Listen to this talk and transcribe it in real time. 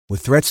With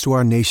threats to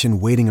our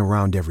nation waiting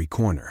around every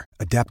corner,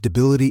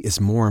 adaptability is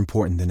more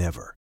important than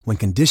ever. When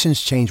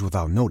conditions change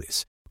without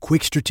notice,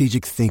 quick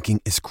strategic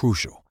thinking is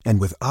crucial.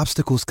 And with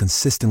obstacles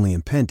consistently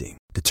impending,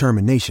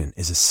 determination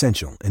is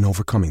essential in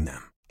overcoming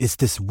them. It's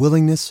this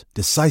willingness,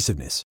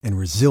 decisiveness, and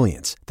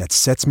resilience that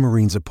sets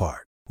Marines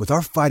apart. With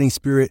our fighting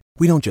spirit,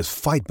 we don't just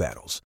fight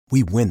battles,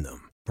 we win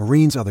them.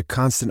 Marines are the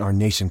constant our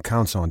nation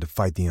counts on to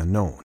fight the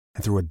unknown.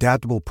 And through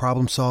adaptable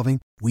problem solving,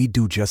 we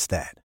do just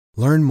that.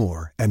 Learn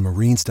more at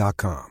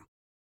marines.com.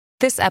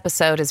 This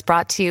episode is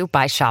brought to you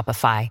by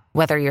Shopify.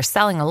 Whether you're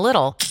selling a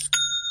little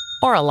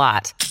or a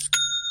lot,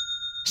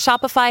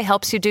 Shopify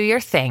helps you do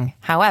your thing,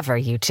 however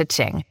you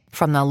cha-ching.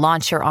 From the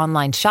launch your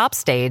online shop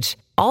stage,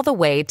 all the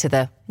way to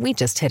the we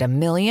just hit 1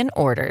 million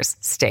orders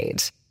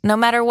stage. No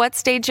matter what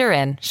stage you're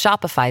in,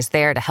 Shopify's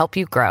there to help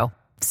you grow.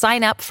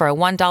 Sign up for a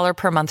 $1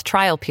 per month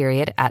trial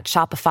period at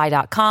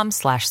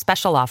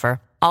shopify.com/special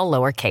offer, all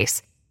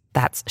lowercase.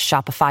 That's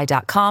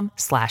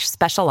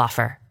shopify.com/special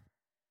offer.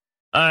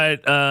 All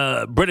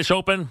right, British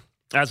Open,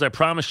 as I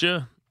promised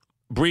you,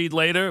 breathe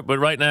later. But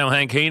right now,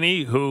 Hank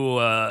Haney,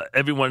 who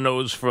everyone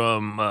knows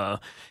from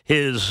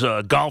his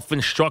golf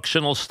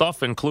instructional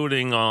stuff,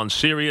 including on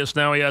Sirius.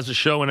 Now he has a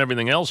show and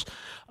everything else.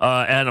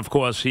 And, of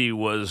course, he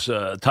was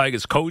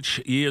Tiger's coach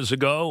years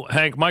ago.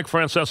 Hank, Mike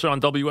Francesa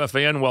on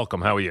WFAN,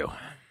 welcome. How are you?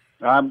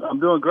 I'm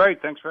doing great.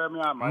 Thanks for having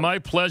me on, Mike. My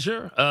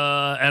pleasure.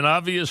 And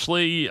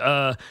obviously,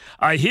 I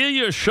hear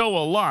your show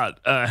a lot,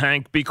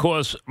 Hank,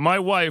 because my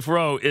wife,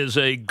 Ro, is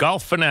a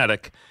golf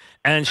fanatic,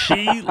 and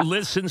she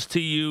listens to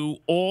you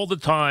all the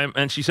time.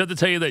 And she said to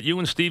tell you that you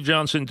and Steve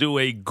Johnson do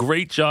a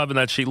great job and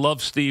that she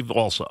loves Steve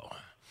also.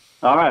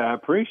 All right, I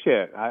appreciate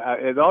it.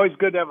 It's always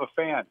good to have a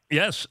fan.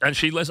 Yes, and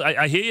she listens.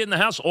 I hear you in the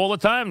house all the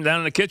time, down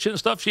in the kitchen and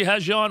stuff. She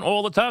has you on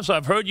all the time, so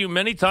I've heard you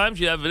many times.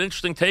 You have an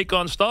interesting take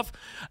on stuff,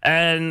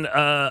 and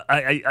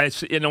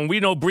we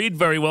know Breed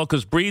very well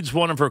because Breed's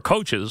one of her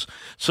coaches.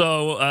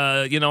 So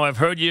I've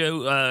heard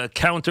you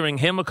countering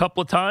him a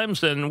couple of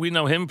times, and we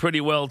know him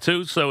pretty well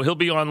too. So he'll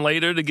be on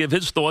later to give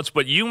his thoughts.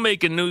 But you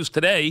making news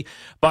today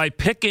by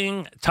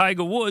picking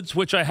Tiger Woods,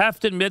 which I have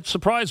to admit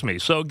surprised me.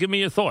 So give me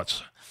your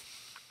thoughts.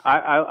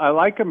 I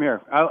like him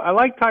here. I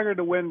like Tiger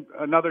to win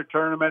another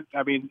tournament.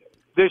 I mean,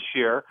 this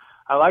year,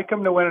 I like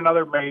him to win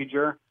another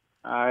major.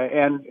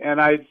 And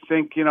I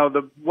think,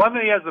 the one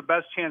that he has the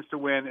best chance to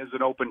win is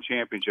an Open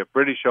Championship,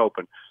 British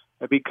Open,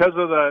 because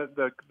of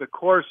the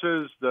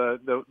courses,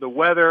 the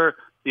weather,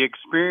 the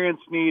experience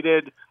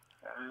needed.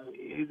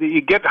 You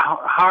get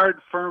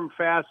hard, firm,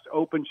 fast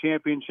Open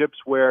Championships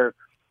where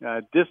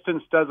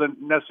distance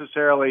doesn't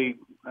necessarily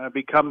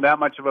become that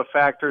much of a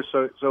factor,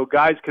 so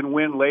guys can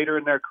win later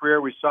in their career.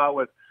 We saw it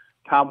with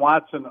Tom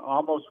Watson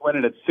almost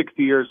winning at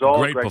 60 years old.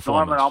 Great Greg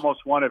performance. Norman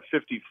almost won at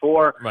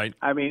 54. Right.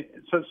 I mean,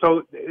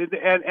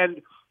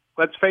 and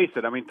let's face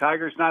it. I mean,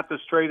 Tiger's not the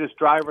straightest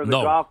driver of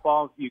the golf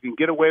ball. You can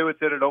get away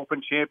with it at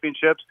Open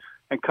Championships.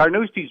 And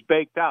Carnousties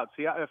baked out.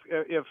 See,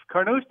 if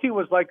Carnoustie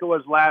was like it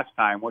was last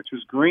time, which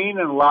was green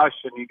and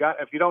lush, and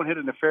if you don't hit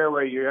in the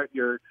fairway,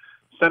 you're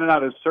sending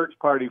out a search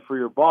party for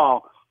your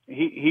ball,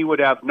 he would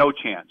have no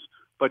chance.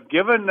 But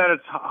given that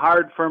it's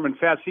hard, firm, and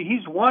fast, see,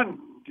 he's won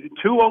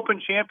 2 Open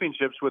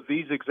Championships with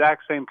these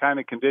exact same kind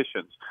of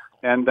conditions.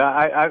 And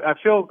I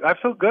feel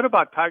good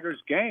about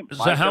Tiger's game.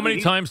 So how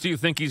many times do you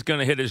think he's going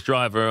to hit his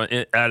driver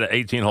out of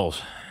 18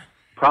 holes?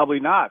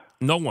 Probably not.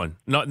 No one.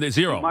 Not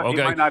zero. He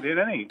might not hit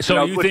any.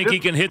 So you think he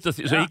can hit the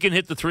he can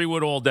hit the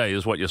 3-wood all day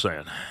is what you're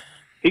saying?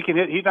 He can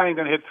hit. He's not even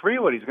going to hit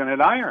 3-wood. He's going to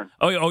hit iron.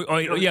 Oh,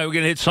 yeah, we're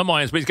going to hit some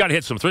irons, but he's got to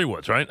hit some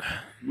 3-woods, right?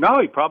 No,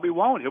 he probably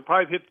won't. He'll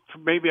probably hit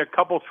maybe a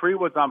couple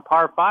 3-woods on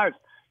par 5s.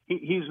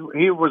 He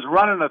was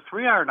running a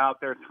 3-iron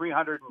out there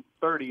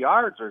 330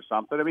 yards or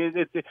something. I mean,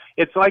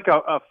 it's like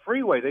a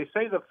freeway. They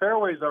say the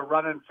fairways are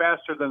running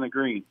faster than the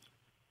greens.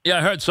 Yeah,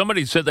 I heard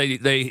somebody said they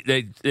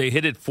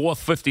hit it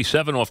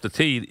 457 off the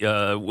tee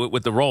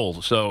with the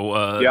roll.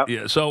 So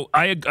yeah. So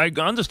I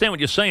understand what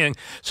you're saying.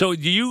 So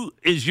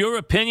is your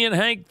opinion,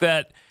 Hank,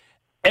 that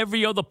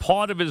every other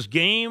part of his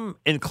game,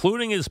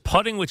 including his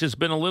putting, which has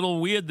been a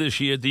little weird this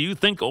year, do you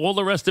think all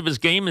the rest of his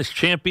game is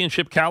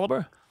championship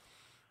caliber?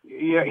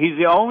 Yeah, he's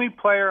the only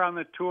player on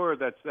the tour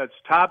that's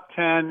top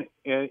 10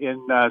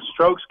 in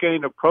strokes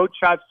gained approach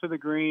shots to the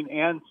green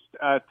and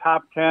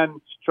top 10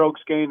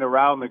 strokes gained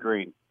around the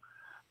green.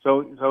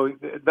 So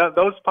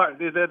those parts,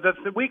 that's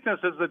the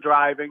weakness is the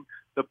driving.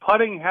 The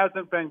putting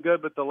hasn't been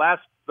good, but the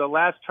last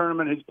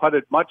tournament he's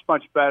putted much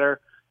better.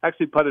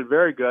 Actually, putted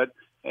very good,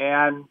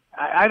 and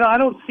I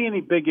don't see any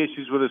big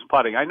issues with his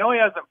putting. I know he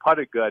hasn't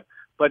putted good,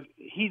 but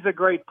he's a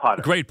great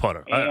putter. Great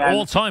putter,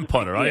 all-time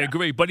putter. Yeah. I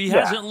agree, but he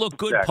hasn't looked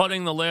good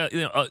putting the last.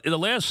 The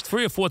last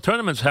 3 or 4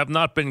 tournaments have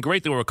not been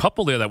great. There were a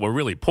couple there that were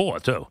really poor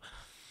too.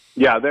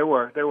 Yeah, there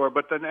were.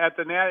 But then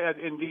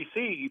in DC,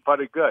 he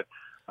putted good.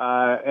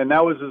 And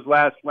that was his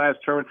last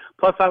tournament.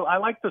 Plus, I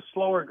like the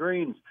slower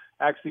greens,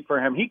 actually, for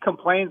him. He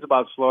complains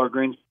about slower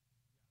greens.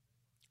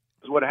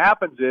 What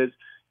happens is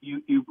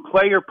you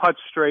play your putts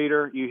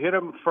straighter, you hit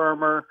them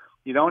firmer,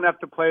 You don't have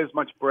to play as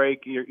much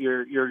break. You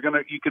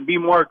can be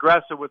more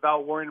aggressive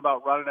without worrying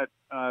about running it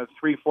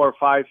 3, 4,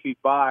 5 feet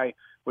by,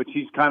 which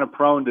he's kind of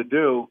prone to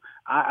do.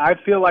 I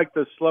feel like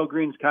the slow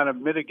greens kind of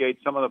mitigate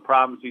some of the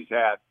problems he's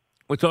had.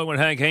 We're talking with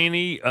Hank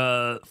Haney,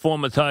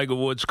 former Tiger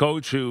Woods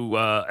coach, who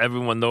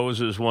everyone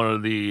knows is one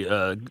of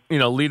the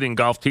leading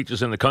golf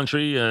teachers in the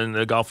country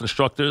and golf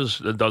instructors.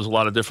 Does a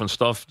lot of different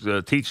stuff.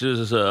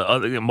 Teaches.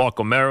 Mark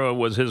O'Mara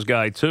was his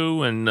guy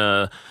too, and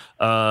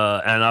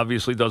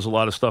obviously does a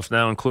lot of stuff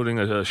now, including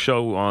a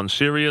show on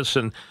Sirius.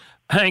 And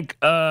Hank,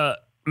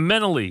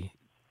 mentally,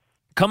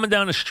 coming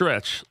down the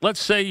stretch, let's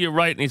say you're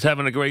right and he's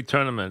having a great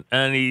tournament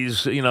and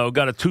he's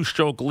got a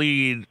 2-stroke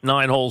lead,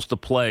 9 holes to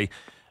play.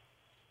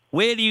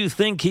 Where do you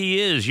think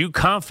he is? You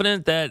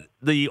confident that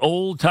the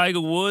old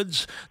Tiger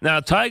Woods? Now,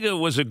 Tiger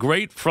was a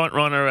great front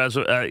runner.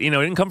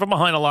 Didn't come from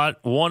behind a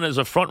lot. Won as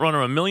a front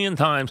runner a million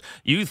times.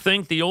 You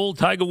think the old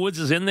Tiger Woods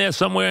is in there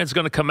somewhere? And it's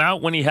going to come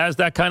out when he has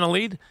that kind of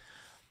lead?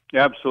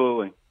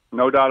 Absolutely,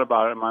 no doubt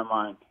about it in my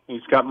mind.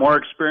 He's got more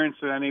experience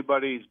than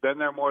anybody. He's been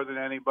there more than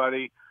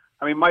anybody.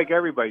 I mean, Mike,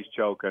 everybody's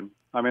choking.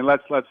 I mean,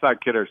 let's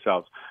not kid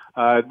ourselves.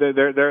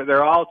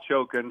 They're all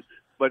choking.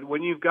 But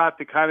when you've got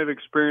the kind of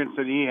experience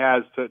that he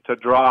has to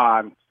draw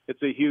on,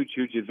 it's a huge,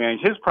 huge advantage.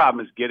 His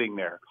problem is getting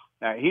there.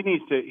 He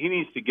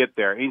needs to get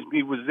there.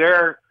 He was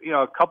there,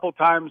 a couple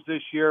times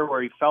this year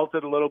where he felt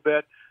it a little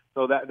bit.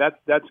 So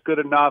that's good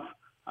enough.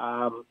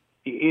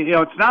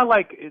 It's not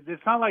like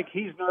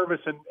he's nervous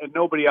and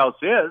nobody else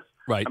is.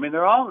 Right. I mean,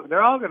 they're all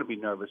going to be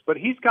nervous, but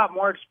he's got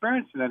more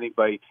experience than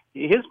anybody.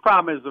 His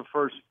problem is the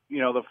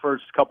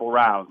first couple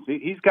rounds.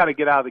 He's got to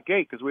get out of the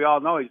gate because we all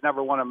know he's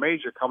never won a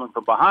major coming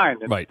from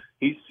behind. And right.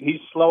 He's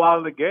slow out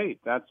of the gate.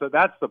 That's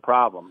the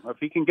problem. If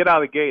he can get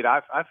out of the gate,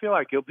 I feel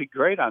like he'll be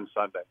great on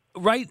Sunday.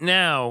 Right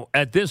now,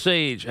 at this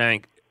age,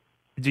 Hank,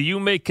 do you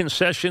make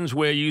concessions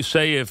where you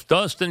say if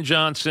Dustin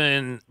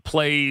Johnson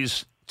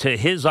plays to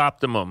his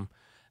optimum,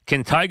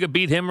 can Tiger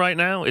beat him right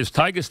now? Is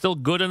Tiger still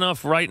good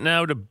enough right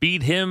now to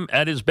beat him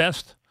at his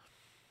best?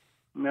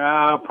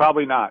 No,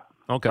 probably not.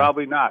 Okay,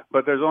 probably not.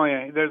 But there's only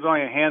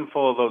a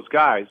handful of those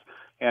guys,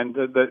 and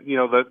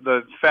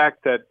the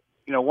fact that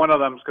one of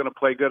them is going to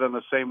play good on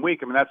the same week.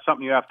 I mean, that's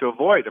something you have to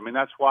avoid. I mean,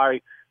 that's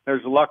why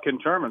there's luck in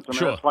tournaments. I mean,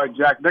 sure. That's why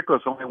Jack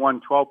Nicklaus only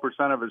won 12%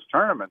 of his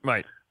tournament.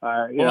 Right.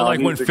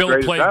 Like when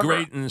Phil played ever.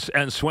 great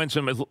and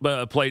Swenson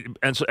played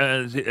and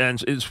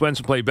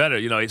Swenson played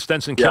better.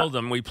 Stenson killed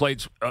him. We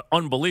played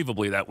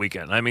unbelievably that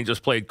weekend. I mean,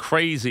 just played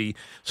crazy.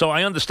 So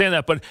I understand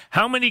that. But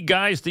how many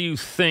guys do you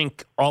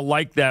think are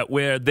like that,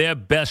 where their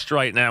best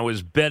right now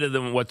is better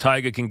than what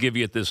Tiger can give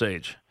you at this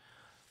age?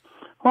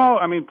 Well,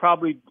 I mean,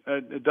 probably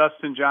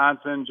Dustin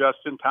Johnson,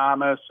 Justin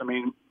Thomas. I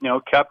mean,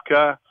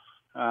 Koepka.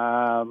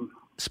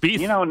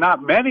 Spieth?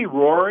 Not many.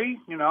 Rory,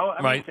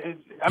 right.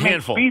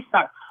 Handful. Spieth's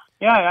not,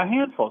 a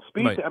handful.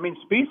 Spieth, right. I mean,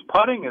 Spieth's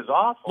putting is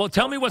awful. Well,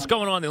 tell me what's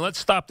going on there. Let's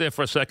stop there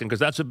for a second because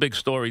that's a big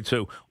story,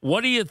 too.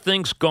 What do you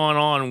think's going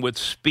on with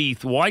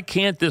Spieth? Why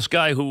can't this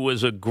guy who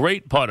was a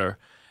great putter,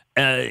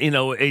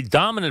 a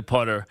dominant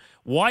putter,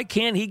 why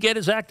can't he get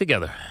his act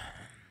together?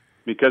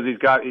 Because he's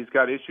got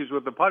issues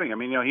with the putting. I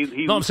mean,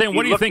 he. No, I'm saying,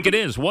 what do you think it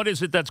is? What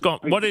is it that's going?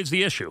 What is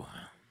the issue?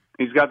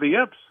 He's got the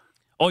yips.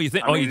 Oh, you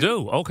think? You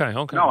do? Okay.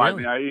 No,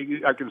 really? I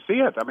mean, I can see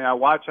it. I mean, I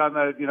watch on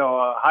the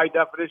high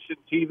definition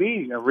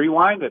TV,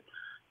 rewind it,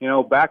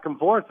 back and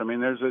forth. I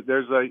mean, there's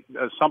a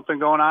something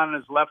going on in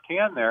his left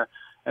hand there,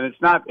 and it's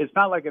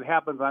not like it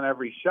happens on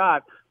every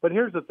shot. But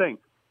here's the thing,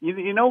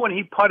 when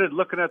he putted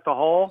looking at the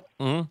hole,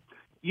 mm-hmm.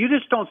 You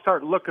just don't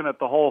start looking at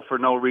the hole for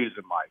no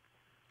reason, Mike.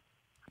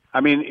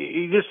 I mean,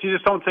 you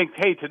just don't think,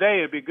 hey,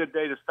 today would be a good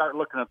day to start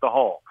looking at the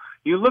hole.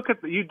 You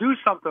do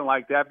something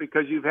like that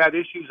because you've had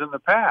issues in the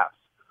past.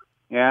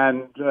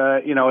 And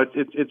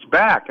it's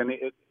back,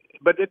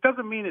 but it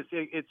doesn't mean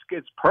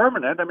it's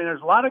permanent. I mean,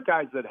 there's a lot of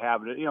guys that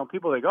have it.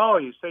 People think, oh,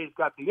 you say he's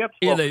got the yips.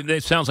 Yeah,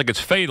 it sounds like it's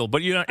fatal,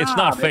 but it's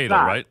not fatal,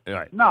 right?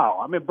 Right? No,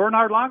 I mean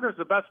Bernhard Langer is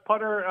the best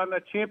putter on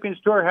the Champions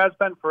Tour, has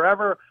been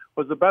forever.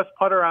 Was the best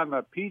putter on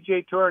the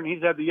PGA Tour, and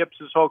he's had the yips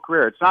his whole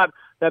career. It's not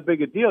that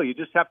big a deal. You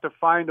just have to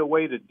find a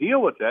way to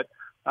deal with it.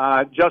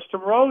 Justin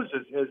Rose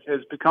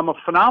has become a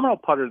phenomenal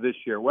putter this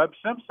year. Webb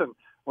Simpson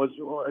was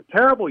a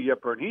terrible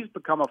yipper, and he's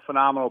become a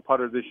phenomenal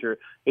putter this year.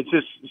 It's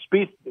just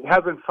Spieth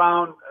hasn't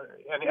found,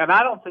 and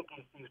I don't think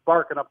he's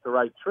barking up the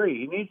right tree.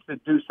 He needs to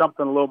do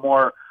something a little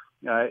more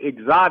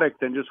exotic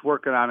than just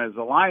working on his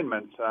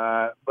alignments.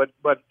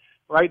 But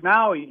right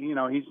now,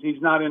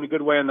 he's not in a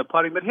good way in the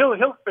putting, but he'll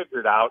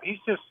figure it out.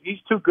 He's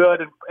too good,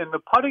 and the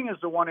putting is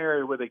the one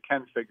area where they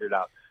can figure it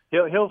out.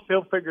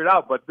 He'll figure it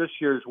out, but this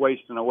year's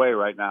wasting away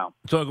right now.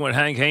 Talking with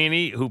Hank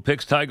Haney, who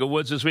picks Tiger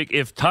Woods this week.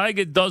 If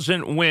Tiger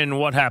doesn't win,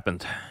 what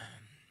happened?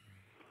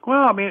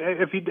 Well, I mean,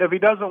 if he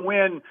doesn't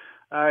win,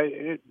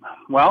 I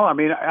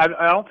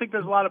don't think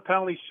there's a lot of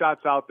penalty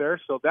shots out there,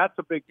 so that's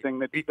a big thing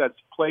that's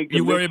plagued him.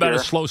 You worry about a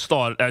slow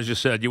start, as you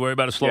said. You worry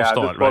about a slow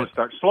start, right?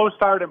 Slow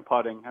start and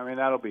putting. I mean,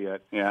 that'll be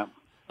it. Yeah.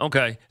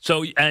 Okay.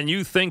 So, and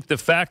you think the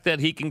fact that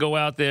he can go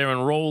out there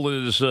and roll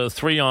his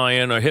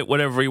 3-iron or hit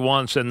whatever he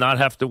wants and not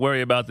have to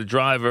worry about the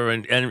driver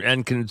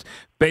and can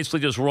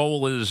basically just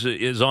roll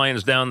his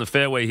irons down the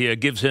fairway here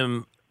gives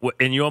him,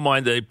 in your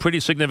mind, a pretty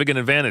significant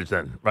advantage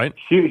then, right?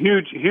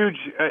 Huge.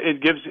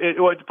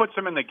 It puts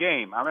him in the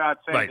game. I'm not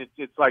saying Right.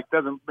 it's like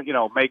doesn't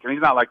make him. He's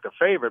not like the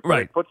favorite, but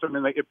Right. it puts him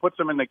in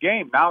the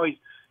game. Now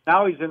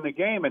he's in the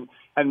game,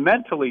 and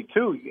mentally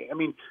too. I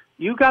mean,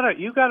 you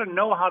gotta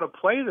know how to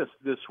play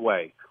this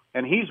way.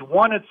 And he's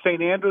won at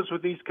St. Andrews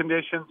with these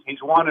conditions.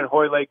 He's won at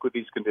Hoylake with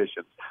these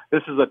conditions.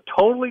 This is a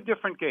totally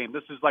different game.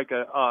 This is like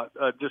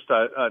just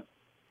a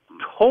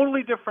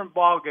totally different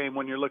ball game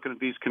when you're looking at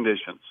these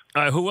conditions.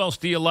 Who else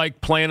do you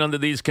like playing under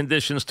these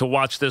conditions to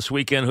watch this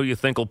weekend? Who you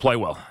think will play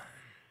well?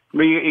 I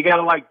mean, you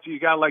gotta like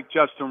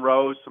Justin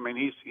Rose. I mean,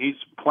 he's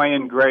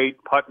playing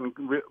great, putting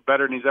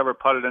better than he's ever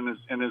putted in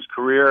his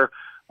career,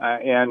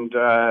 and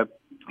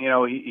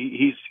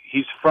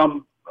he's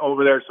from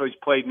over there, so he's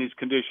played in these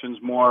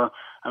conditions more.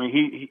 I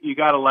mean, you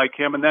got to like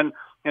him, and then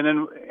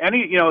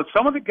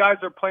some of the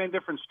guys are playing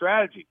different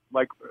strategy,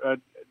 like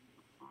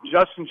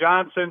Justin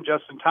Johnson,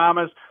 Justin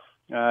Thomas,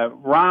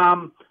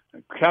 Rahm,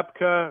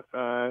 Koepka,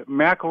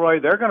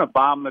 McIlroy. They're going to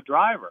bomb the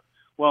driver.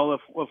 Well,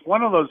 if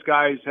one of those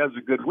guys has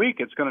a good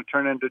week, it's going to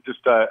turn into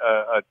just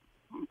a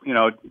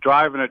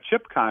drive and a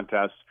chip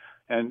contest,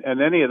 and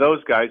any of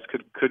those guys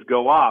could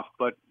go off.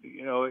 But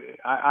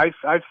I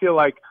feel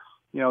like.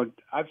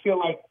 I feel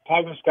like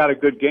Tiger's got a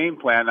good game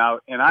plan now,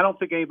 and I don't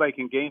think anybody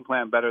can game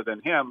plan better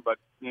than him, but,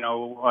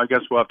 I guess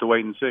we'll have to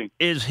wait and see.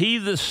 Is he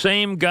the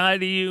same guy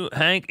to you,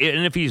 Hank?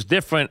 And if he's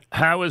different,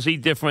 how is he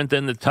different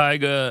than the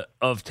Tiger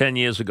of 10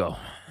 years ago?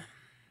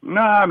 No,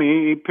 I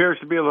mean, he appears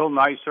to be a little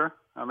nicer.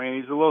 I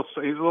mean, he's a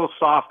little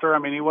softer. I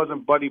mean, he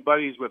wasn't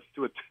buddies with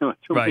too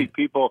many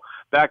people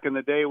back in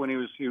the day when he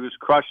was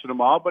crushing them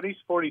all. But he's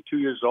 42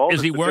 years old.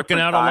 Is he working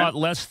out a lot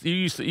less?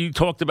 You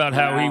talked about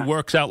how he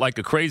works out like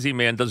a crazy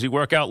man. Does he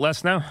work out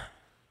less now?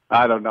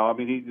 I don't know. I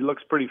mean, he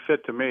looks pretty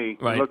fit to me.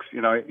 Right. He looks,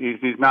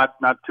 he's not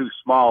too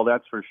small,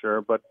 that's for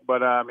sure. But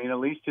I mean, at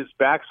least his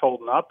back's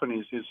holding up, and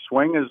his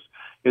swing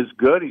is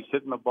good. He's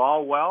hitting the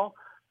ball well.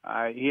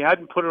 He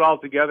hadn't put it all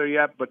together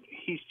yet, but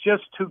he's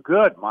just too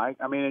good, Mike.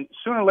 I mean,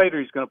 sooner or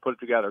later he's going to put it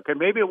together. Okay,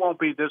 maybe it won't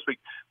be this week,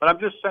 but I'm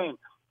just saying,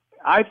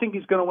 I think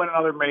he's going to win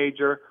another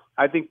major.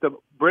 I think the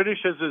British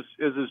is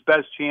his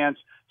best chance.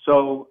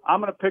 So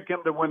I'm going to pick him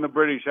to win the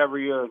British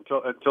every year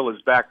until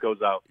his back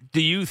goes out.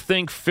 Do you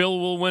think Phil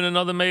will win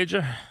another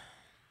major?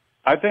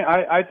 I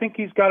think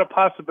he's got a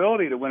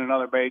possibility to win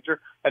another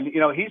major, and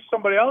he's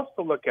somebody else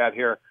to look at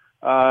here.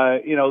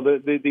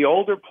 The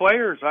older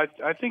players,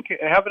 I think,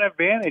 have an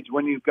advantage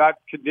when you've got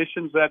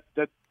conditions that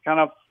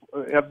kind of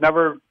have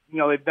never,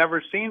 they've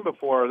never seen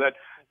before, that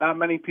not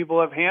many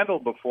people have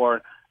handled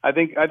before. I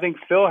think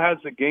Phil has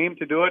the game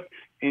to do it.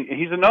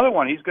 He's another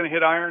one. He's going to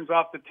hit irons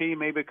off the tee,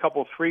 maybe a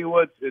couple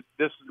 3-woods.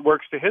 This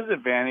works to his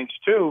advantage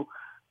too.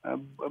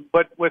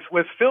 But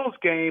with Phil's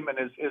game and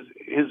his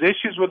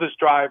issues with his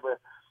driver,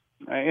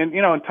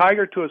 and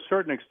Tiger to a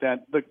certain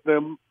extent,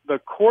 the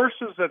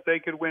courses that they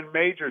could win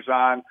majors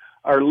on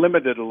are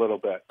limited a little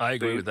bit. I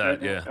agree with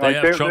that. Yeah, they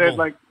have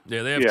trouble.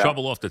 They have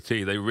trouble off the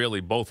tee. They really,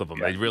 both of them.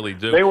 Yeah. They really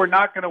do. They were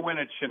not going to win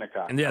at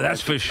Shinnecock. Yeah,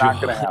 that's for sure.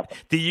 Not going to happen.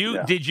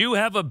 Did you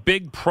have a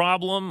big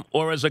problem,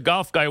 or as a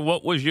golf guy,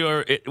 what was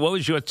your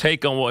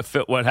take on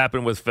what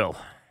happened with Phil?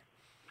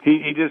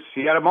 He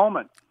had a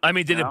moment. I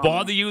mean, did it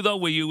bother you though?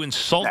 Were you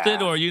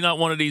insulted, or are you not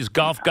one of these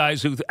golf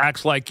guys who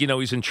acts like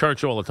he's in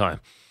church all the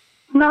time?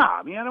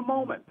 Nah, he had a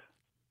moment.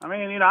 I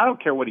mean, I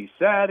don't care what he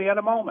said. He had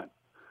a moment.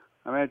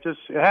 I mean, it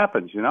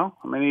happens,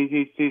 I mean,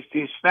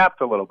 he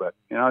snapped a little bit.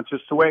 It's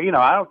just the way,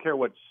 I don't care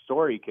what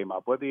story he came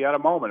up with. He had a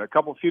moment. A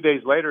few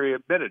days later, he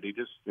admitted it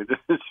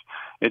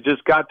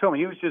just got to him.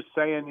 He was just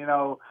saying,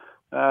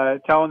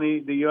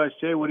 telling the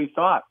USGA what he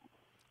thought.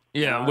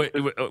 Yeah,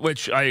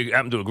 which I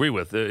happen to agree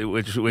with.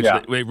 Which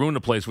they ruined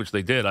the place, which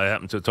they did. I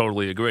happen to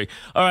totally agree.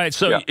 All right,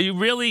 so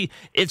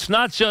it's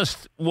not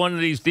just one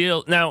of these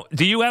deals. Now,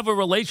 do you have a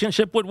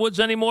relationship with Woods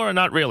anymore, or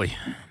not really?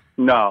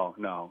 No.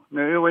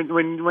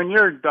 When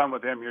you're done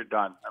with him, you're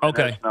done. I mean,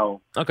 okay.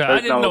 Okay. I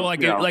didn't know.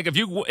 Like if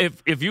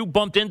you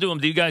bumped into him,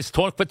 do you guys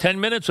talk for 10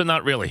 minutes or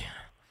not really?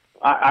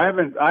 I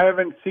haven't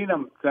seen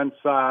him since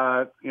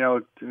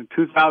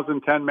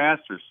 2010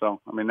 Masters. So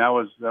I mean that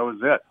was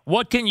it.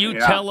 What can you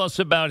tell us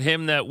about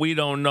him that we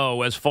don't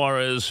know? As far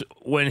as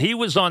when he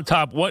was on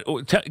top,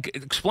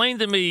 explain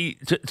to me.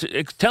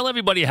 Tell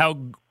everybody how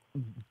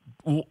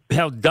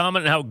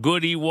dominant, how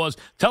good he was.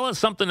 Tell us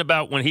something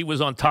about when he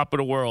was on top of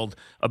the world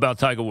about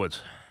Tiger Woods.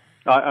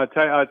 I'll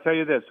tell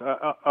you this: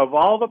 of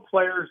all the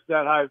players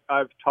that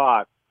I've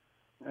taught,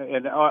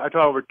 and I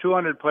taught over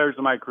 200 players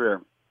in my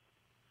career,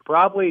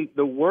 probably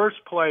the worst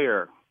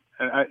player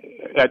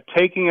at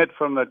taking it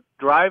from the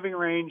driving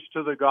range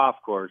to the golf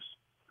course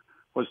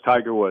was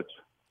Tiger Woods.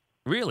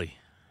 Really?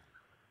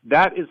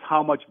 That is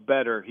how much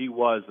better he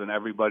was than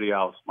everybody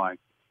else, Mike.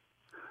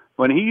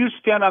 When he used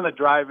to stand on the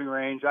driving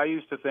range, I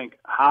used to think,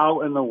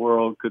 how in the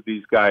world could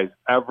these guys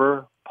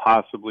ever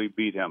possibly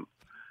beat him?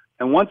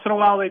 And once in a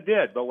while they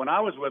did, but when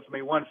I was with him,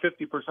 he won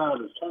 50%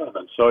 of his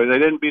tournaments, so they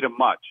didn't beat him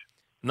much.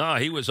 No,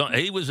 he was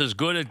as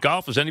good at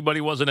golf as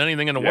anybody was at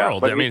anything in the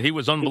world. I mean, he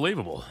was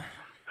unbelievable.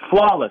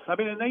 Flawless. I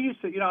mean, and they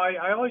used to,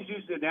 I always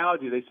use the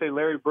analogy. They say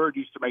Larry Bird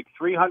used to make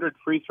 300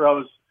 free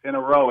throws in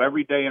a row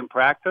every day in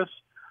practice,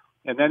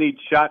 and then he'd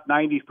shot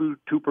 92%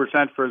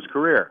 for his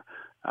career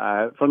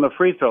from the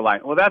free throw line.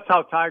 Well, that's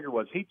how Tiger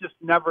was. He just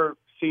never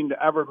seemed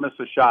to ever miss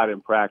a shot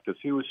in practice.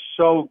 He was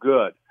so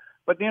good.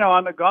 But,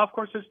 on the golf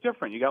course, it's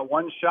different. You got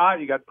one shot,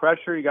 you got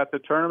pressure, you got the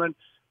tournament.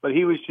 But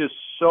he was just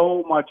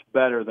so much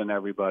better than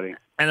everybody.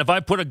 And if I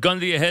put a gun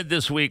to your head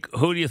this week,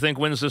 who do you think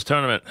wins this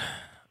tournament?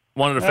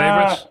 One of the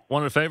favorites?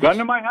 One of the favorites? Gun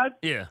to my head?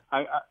 Yeah.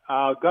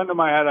 Gun to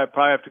my head, I'd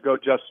probably have to go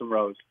Justin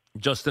Rose.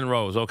 Justin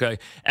Rose, okay.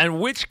 And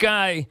which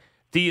guy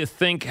do you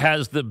think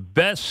has the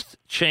best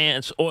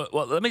chance, or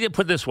well, let me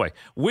put it this way.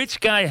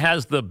 Which guy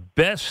has the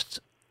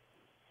best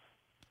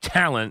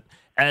talent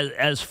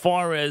as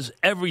far as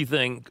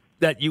everything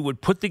that you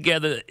would put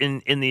together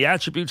in the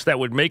attributes that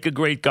would make a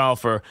great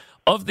golfer?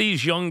 Of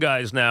these young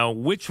guys now,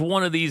 which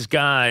one of these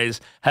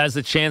guys has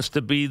the chance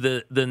to be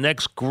the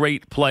next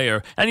great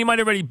player? And he might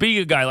already be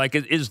a guy. Like,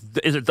 is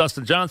it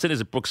Dustin Johnson? Is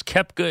it Brooks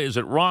Koepka? Is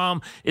it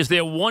Rahm? Is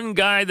there one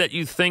guy that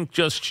you think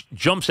just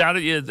jumps out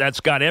at you that's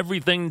got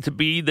everything to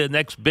be the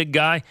next big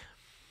guy?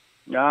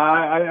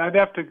 I'd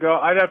have to go.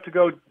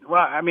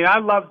 Well, I mean, I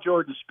love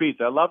Jordan Spieth.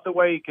 I love the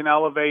way he can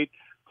elevate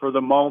for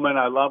the moment.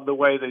 I love the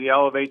way that he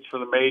elevates for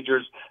the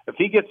majors. If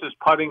he gets his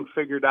putting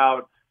figured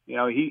out,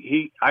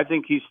 I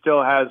think he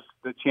still has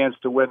the chance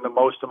to win the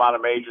most amount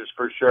of majors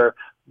for sure.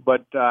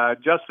 But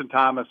Justin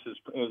Thomas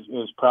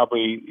is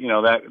probably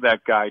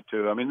that guy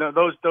too. I mean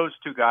those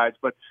two guys.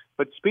 But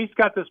Spieth's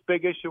got this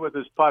big issue with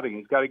his putting.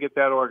 He's got to get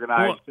that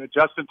organized. Well,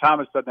 Justin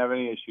Thomas doesn't have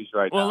any issues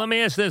right now. Well, let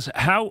me ask this: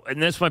 how?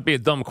 And this might be a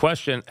dumb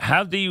question.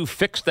 How do you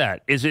fix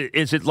that? Is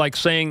it like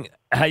saying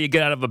how you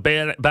get out of a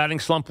batting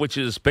slump, which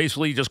is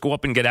basically you just go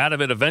up and get out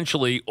of it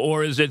eventually,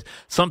 or is it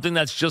something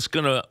that's just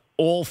going to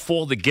all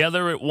fall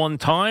together at one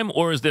time,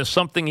 or is there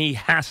something he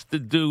has to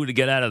do to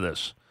get out of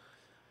this?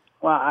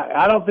 Well,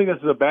 I don't think this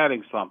is a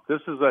batting slump.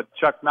 This is a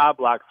Chuck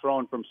Knobloch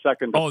thrown from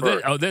second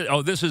to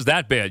first. This is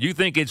that bad. You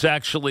think it's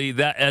actually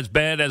that as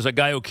bad as a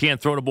guy who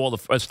can't throw the ball,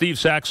 Steve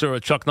Sachs or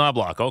a Chuck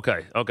Knobloch?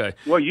 Okay.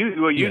 Well,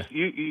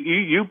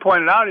 you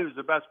pointed out he was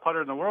the best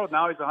putter in the world.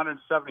 Now he's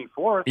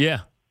 174th. Yeah.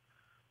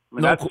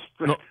 I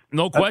mean,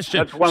 no question.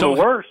 That's one of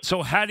the worst.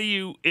 So how do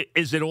you?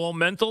 Is it all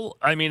mental?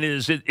 I mean,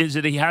 is it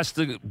he has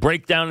to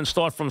break down and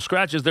start from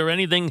scratch? Is there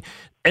anything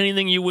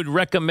you would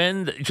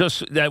recommend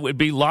just that would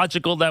be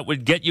logical that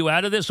would get you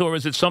out of this, or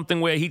is it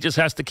something where he just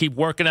has to keep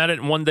working at it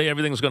and one day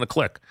everything's going to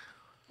click?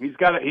 He's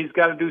got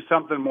to do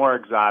something more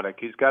exotic.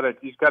 He's got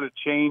to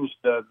change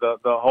the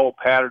whole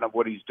pattern of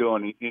what he's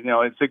doing.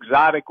 It's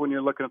exotic when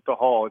you're looking at the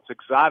hole. It's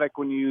exotic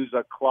when you use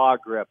a claw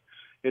grip.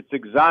 It's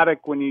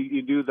exotic when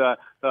you do the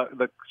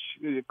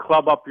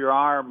club up your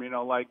arm,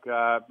 like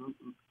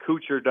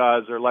Kuchar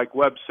does or like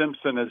Webb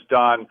Simpson has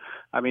done.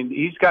 I mean,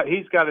 he's got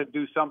to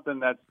do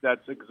something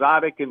that's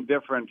exotic and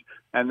different.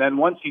 And then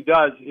once he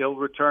does, he'll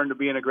return to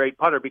being a great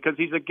putter because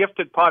he's a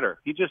gifted putter.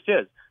 He just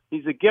is.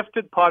 He's a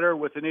gifted putter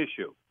with an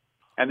issue.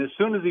 And as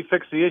soon as he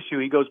fixes the issue,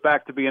 he goes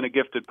back to being a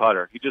gifted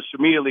putter. He just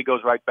immediately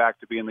goes right back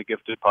to being the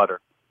gifted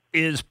putter.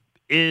 Is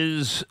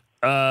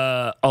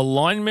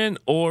alignment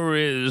or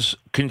is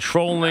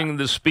controlling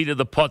the speed of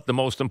the putt the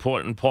most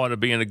important part of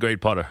being a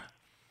great putter?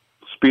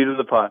 Speed of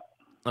the putt.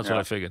 That's what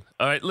I figured.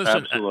 All right,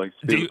 listen. Absolutely.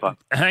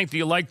 Hank, do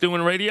you like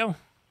doing radio?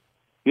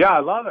 Yeah, I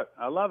love it.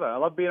 I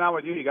love being on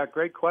with you. You got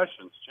great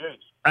questions. Jeez.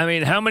 I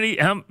mean, how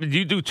do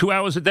you do 2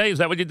 hours a day? Is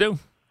that what you do?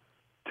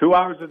 2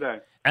 hours a day.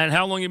 And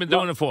how long you been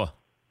doing it for?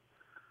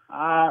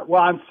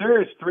 Well, I'm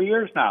serious. 3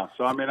 years now.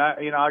 So I mean,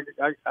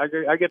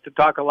 I get to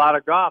talk a lot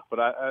of golf, but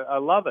I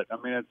love it. I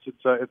mean,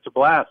 it's a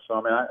blast. So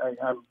I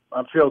mean,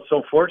 I feel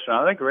so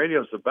fortunate. I think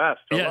radio's the best.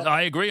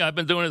 I agree. I've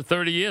been doing it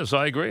 30 years. So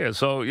I agree.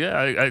 So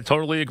yeah, I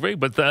totally agree.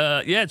 But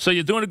so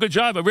you're doing a good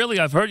job. But really,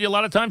 I've heard you a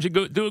lot of times. You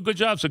do a good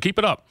job. So keep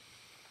it up.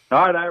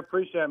 All right, I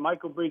appreciate it.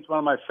 Michael Breed's one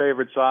of my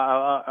favorites.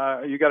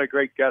 So you got a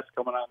great guest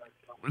coming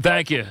on.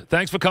 Thank you.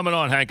 Thanks for coming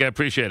on, Hank. I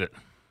appreciate it.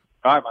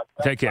 All right, Mike.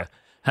 Take care.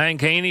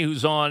 Hank Haney,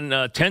 who's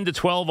on 10 to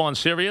 12 on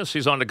Sirius.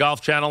 He's on the Golf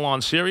Channel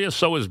on Sirius.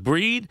 So is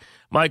Breed,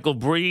 Michael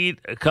Breed,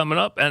 coming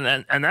up.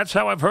 And that's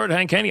how I've heard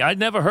Hank Haney. I'd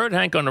never heard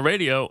Hank on the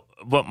radio,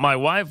 but my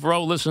wife,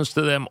 Ro, listens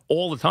to them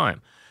all the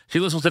time. She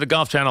listens to the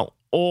Golf Channel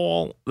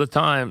all the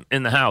time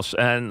in the house.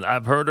 And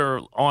I've heard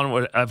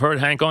I've heard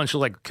Hank on. She's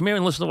like, come here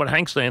and listen to what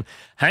Hank's saying.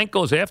 Hank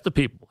goes after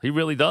people. He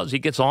really does. He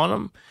gets on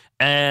them.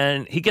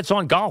 And he gets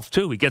on golf,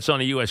 too. He gets on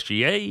the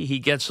USGA. He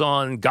gets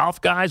on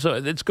golf guys.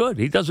 It's good.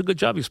 He does a good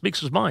job. He speaks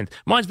his mind.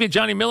 Reminds me of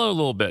Johnny Miller a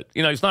little bit.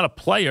 He's not a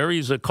player.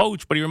 He's a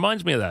coach, but he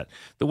reminds me of that.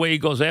 The way he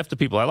goes after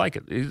people. I like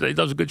it. He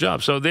does a good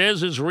job. So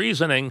there's his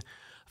reasoning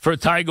for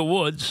Tiger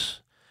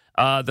Woods.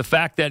 The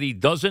fact that he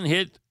doesn't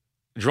hit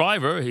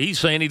driver. He's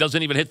saying he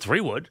doesn't even hit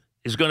 3-wood.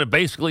 He's going to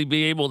basically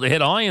be able to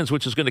hit irons,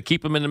 which is going to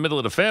keep him in the middle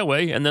of the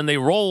fairway. And then they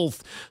roll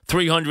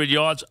 300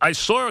 yards. I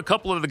saw a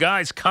couple of the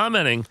guys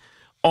commenting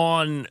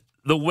on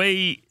the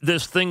way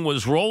this thing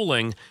was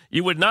rolling,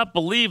 you would not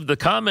believe the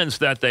comments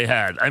that they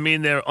had. I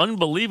mean, they're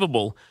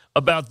unbelievable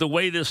about the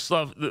way this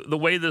stuff, the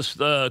way this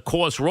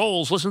course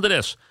rolls. Listen to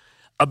this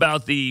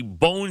about the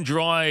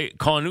bone-dry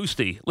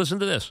Carnoustie. Listen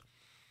to this.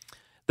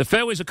 The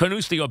fairways of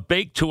Carnoustie are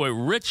baked to a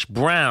rich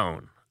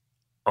brown,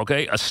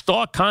 okay, a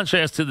stark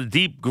contrast to the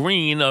deep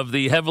green of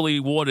the heavily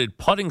watered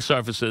putting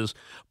surfaces,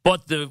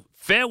 but the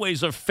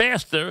fairways are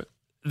faster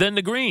than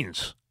the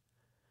greens.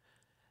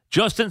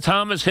 Justin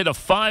Thomas hit a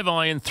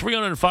 5-iron,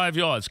 305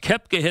 yards.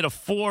 Koepka hit a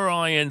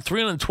 4-iron,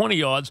 320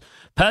 yards.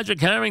 Patrick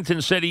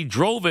Harrington said he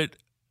drove it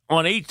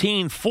on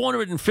 18,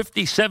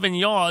 457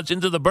 yards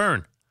into the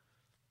burn,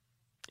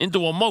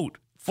 into a moat,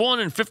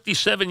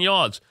 457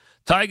 yards.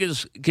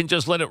 Tigers can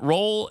just let it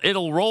roll.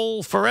 It'll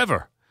roll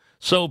forever.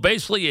 So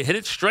basically you hit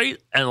it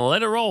straight and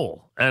let it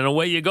roll, and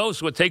away you go.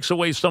 So it takes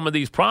away some of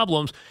these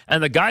problems.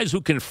 And the guys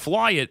who can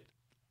fly it,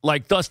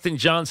 like Dustin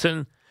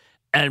Johnson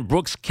and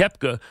Brooks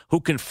Koepka, who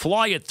can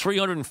fly it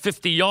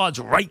 350 yards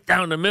right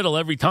down the middle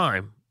every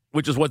time,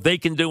 which is what they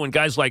can do and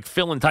guys like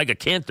Phil and Tiger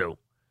can't do.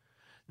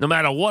 No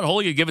matter what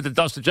hole you give it to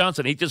Dustin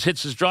Johnson, he just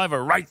hits his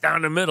driver right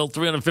down the middle,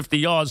 350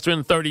 yards,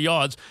 330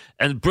 yards,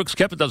 and Brooks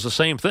Koepka does the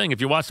same thing.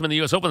 If you watch him in the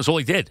U.S. Open, that's all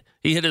he did.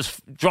 He hit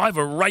his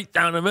driver right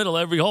down the middle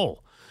every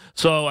hole.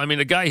 So, I mean,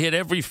 the guy hit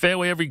every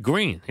fairway, every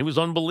green. He was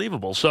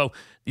unbelievable. So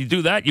you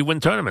do that, you win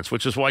tournaments,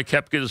 which is why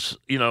Koepka's,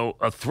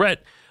 a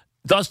threat.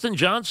 Dustin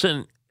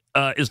Johnson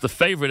is the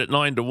favorite at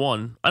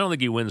 9-1. I don't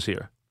think he wins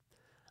here.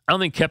 I don't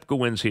think Koepka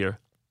wins here.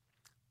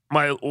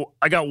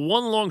 I got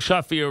one long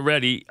shot for you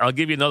already. I'll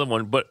give you another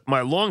one. But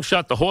my long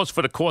shot, the horse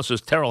for the course,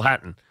 is Terrell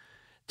Hatton.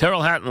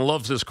 Terrell Hatton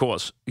loves this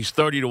course. He's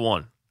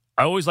 30-1.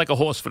 I always like a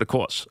horse for the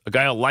course, a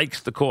guy who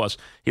likes the course.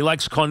 He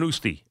likes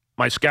Carnoustie.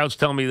 My scouts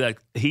tell me that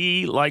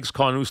he likes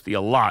Carnoustie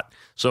a lot.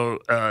 So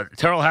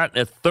Terrell Hatton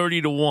at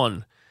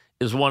 30-1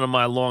 is one of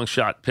my long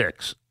shot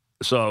picks.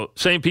 So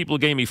same people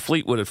gave me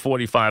Fleetwood at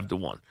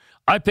 45-1.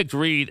 I picked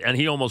Reed, and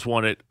he almost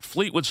won it.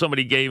 Fleetwood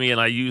somebody gave me,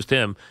 and I used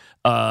him.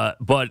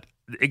 But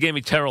it gave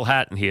me Terrell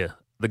Hatton here,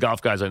 the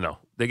golf guys I know.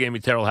 They gave me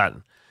Terrell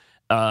Hatton.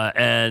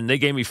 And they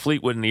gave me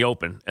Fleetwood in the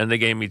Open, and they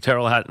gave me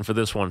Terrell Hatton for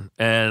this one.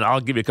 And I'll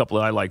give you a couple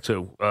that I like,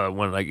 too,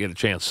 when I get a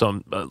chance.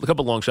 A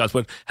couple long shots.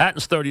 But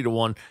Hatton's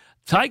 30-1.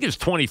 Tiger's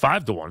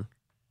 25-1.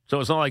 So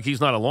it's not like he's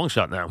not a long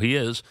shot now. He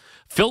is.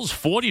 Phil's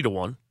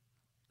 40-1.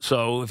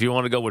 So if you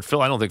want to go with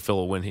Phil, I don't think Phil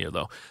will win here,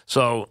 though.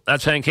 So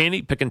that's Hank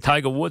Haney picking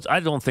Tiger Woods. I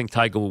don't think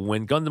Tiger will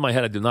win. Gun to my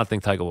head, I do not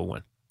think Tiger will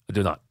win. I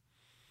do not.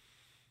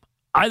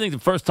 I think the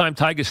first time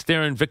Tiger's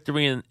staring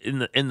victory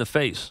in the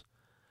face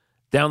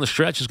down the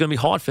stretch is going to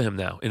be hard for him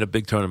now in a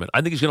big tournament.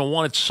 I think he's going to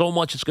want it so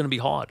much it's going to be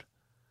hard.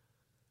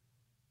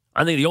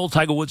 I think the old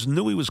Tiger Woods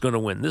knew he was going to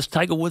win. This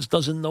Tiger Woods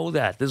doesn't know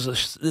that. There's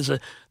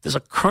a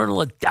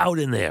kernel of doubt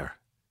in there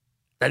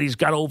that he's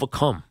got to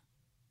overcome.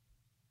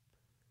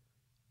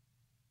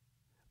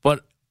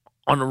 But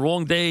on the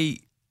wrong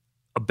day,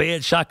 a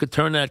bad shot could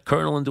turn that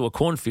kernel into a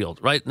cornfield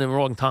right in the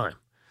wrong time.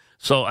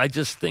 So I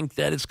just think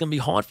that it's going to be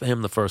hard for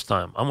him the first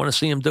time. I want to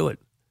see him do it.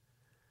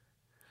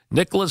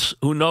 Nicholas,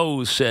 who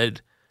knows,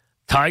 said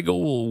Tiger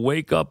will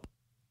wake up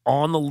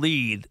on the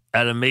lead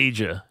at a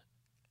major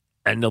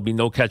and there'll be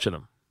no catching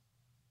him.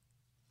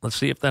 Let's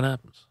see if that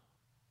happens.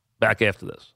 Back after this.